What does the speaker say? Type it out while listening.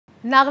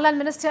Nagaland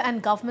Minister and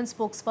Government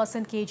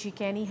spokesperson KG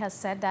Kenye has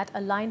said that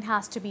a line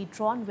has to be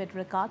drawn with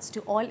regards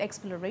to oil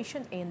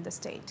exploration in the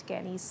state.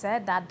 Kenye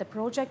said that the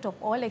project of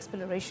oil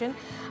exploration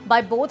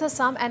by both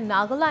Assam and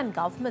Nagaland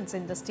governments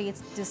in the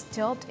state's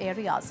disturbed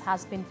areas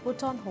has been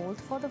put on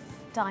hold for the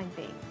time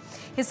being.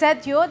 He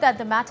said here that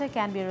the matter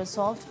can be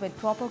resolved with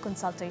proper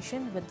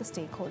consultation with the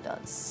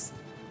stakeholders.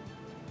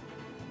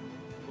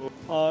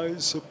 I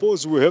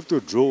suppose we have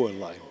to draw a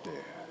line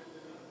there.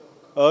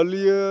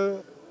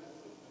 Earlier,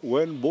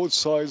 when both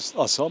sides,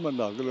 Assam and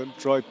Nagaland,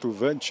 tried to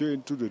venture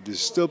into the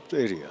disturbed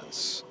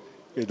areas,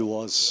 it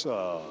was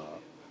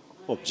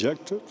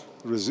objected,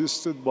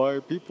 resisted by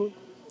people.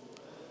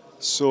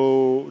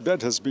 So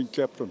that has been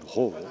kept on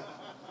hold.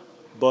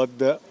 But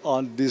the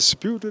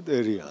undisputed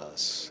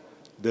areas,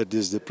 that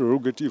is the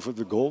prerogative of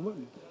the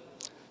government.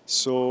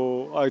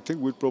 So I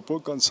think with proper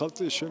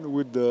consultation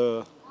with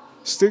the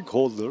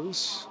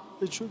stakeholders,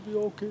 it should be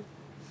okay.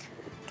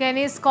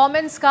 Kenye's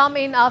comments come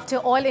in after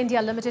Oil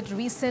India Limited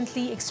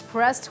recently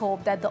expressed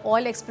hope that the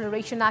oil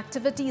exploration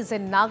activities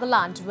in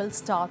Nagaland will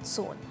start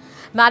soon.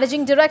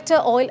 Managing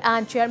Director Oil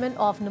and Chairman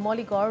of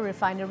Numaligarh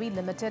Refinery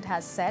Limited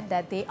has said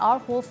that they are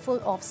hopeful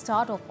of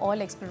start of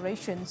oil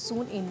exploration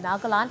soon in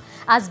Nagaland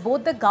as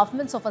both the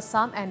governments of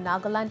Assam and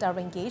Nagaland are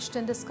engaged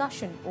in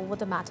discussion over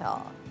the matter.